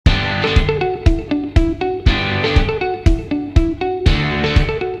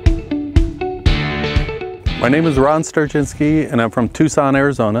My name is Ron Sturczynski and I'm from Tucson,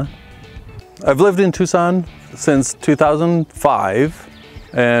 Arizona. I've lived in Tucson since 2005,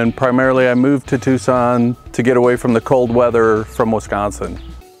 and primarily I moved to Tucson to get away from the cold weather from Wisconsin.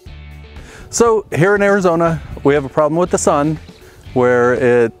 So here in Arizona, we have a problem with the sun where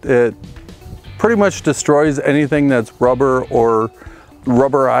it pretty much destroys anything that's rubber or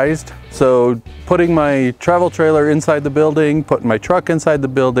rubberized. So putting my travel trailer inside the building, putting my truck inside the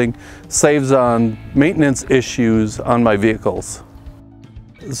building saves on maintenance issues on my vehicles.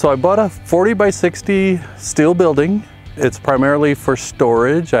 So I bought a 40 by 60 steel building. It's primarily for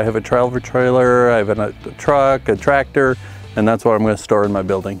storage. I have a travel trailer, I have a truck, a tractor, and that's what I'm going to store in my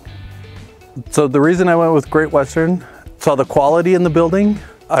building. So the reason I went with Great Western, saw the quality in the building.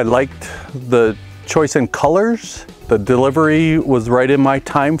 I liked the choice in colors. The delivery was right in my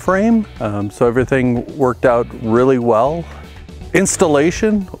time frame, so everything worked out really well.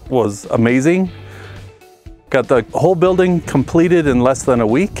 Installation was amazing. Got the whole building completed in less than a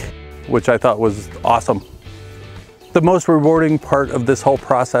week, which I thought was awesome. The most rewarding part of this whole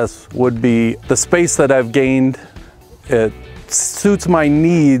process would be the space that I've gained. It suits my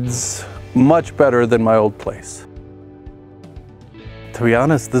needs much better than my old place. To be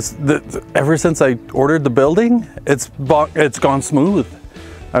honest, ever since I ordered the building, it's gone smooth.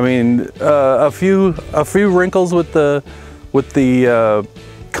 I mean, a few wrinkles with the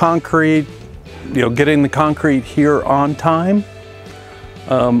concrete, getting the concrete here on time.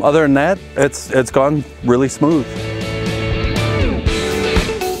 Other than that, it's gone really smooth.